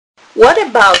What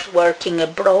about working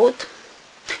abroad?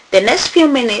 The next few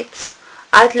minutes,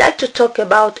 I'd like to talk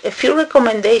about a few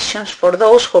recommendations for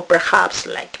those who perhaps,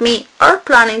 like me, are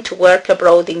planning to work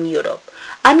abroad in Europe.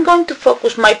 I'm going to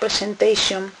focus my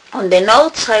presentation on the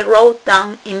notes I wrote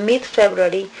down in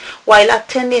mid-February while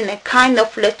attending a kind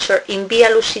of lecture in Via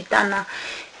Lusitana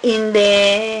in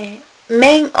the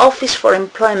main office for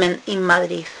employment in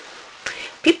Madrid.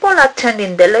 People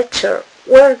attending the lecture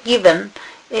were given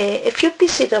a few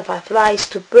pieces of advice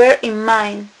to bear in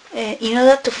mind in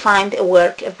order to find a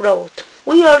work abroad.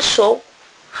 We also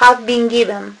have been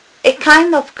given a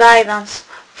kind of guidance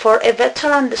for a better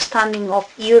understanding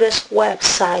of EURES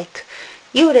website.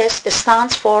 EURES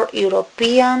stands for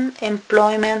European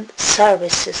Employment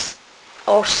Services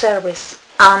or Service.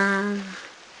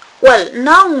 Well,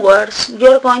 now onwards,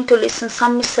 you're going to listen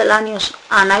some miscellaneous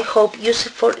and I hope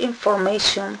useful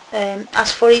information,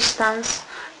 as for instance,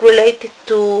 related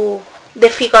to the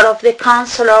figure of the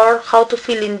counselor, how to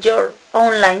fill in your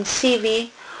online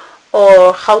CV,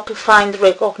 or how to find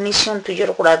recognition to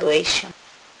your graduation.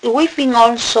 We've been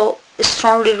also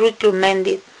strongly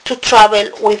recommended to travel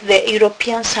with the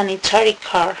European Sanitary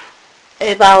Card.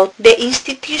 About the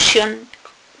institution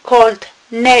called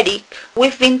NERIC,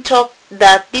 we've been taught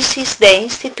that this is the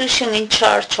institution in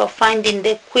charge of finding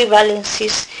the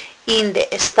equivalencies in the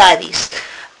studies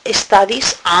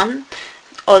and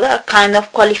other kind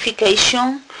of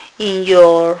qualification in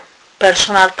your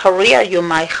personal career you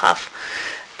might have.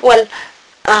 Well,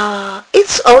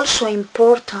 it's also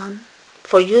important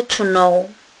for you to know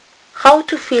how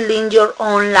to fill in your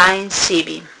online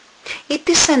CV. It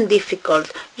isn't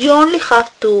difficult. You only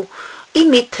have to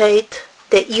imitate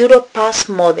the Europass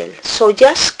model. So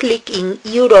just click in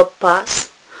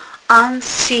Europass and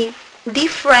see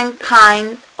different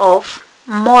kind of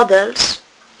models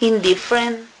in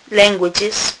different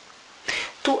languages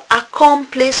to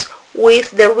accomplish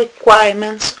with the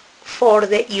requirements for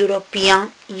the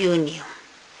European Union.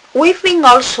 We've been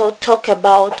also talking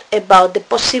about the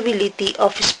possibility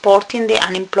of exporting the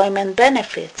unemployment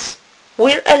benefits.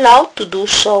 We're allowed to do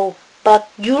so, but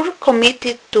you're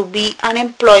committed to be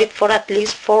unemployed for at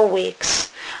least 4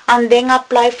 weeks and then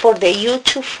apply for the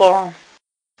U2 form.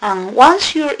 And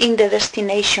once you're in the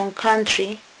destination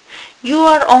country, you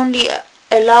are only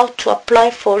allowed to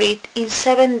apply for it in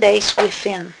 7 days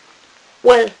within.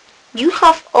 Well, you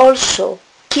have also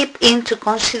keep into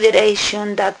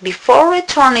consideration that before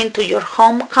returning to your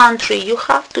home country, you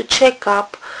have to check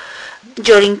up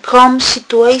your income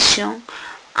situation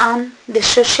and the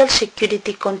social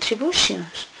security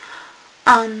contributions.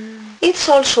 And it's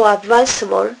also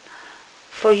advisable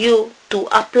for you to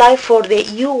apply for the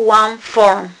U1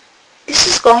 form. This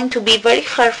is going to be very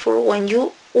helpful when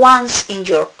you once in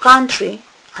your country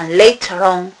and later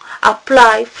on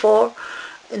apply for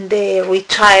the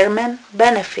retirement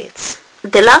benefits.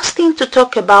 The last thing to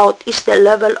talk about is the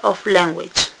level of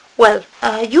language. Well,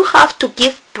 you have to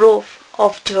give proof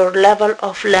of your level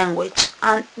of language,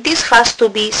 and this has to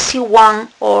be C1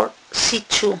 or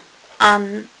C2,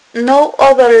 and no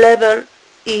other level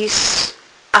is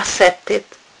accepted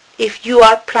if you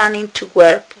are planning to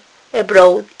work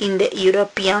abroad in the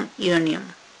European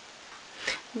Union.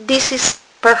 This is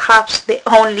perhaps the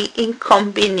only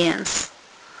inconvenience,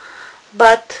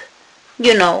 but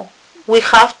you know, we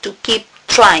have to keep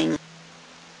trying.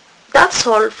 That's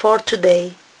all for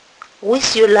today.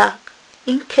 Wish you luck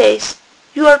in case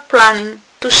you are planning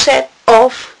to set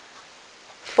off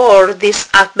for this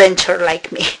adventure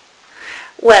like me.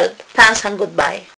 Well, thanks and goodbye.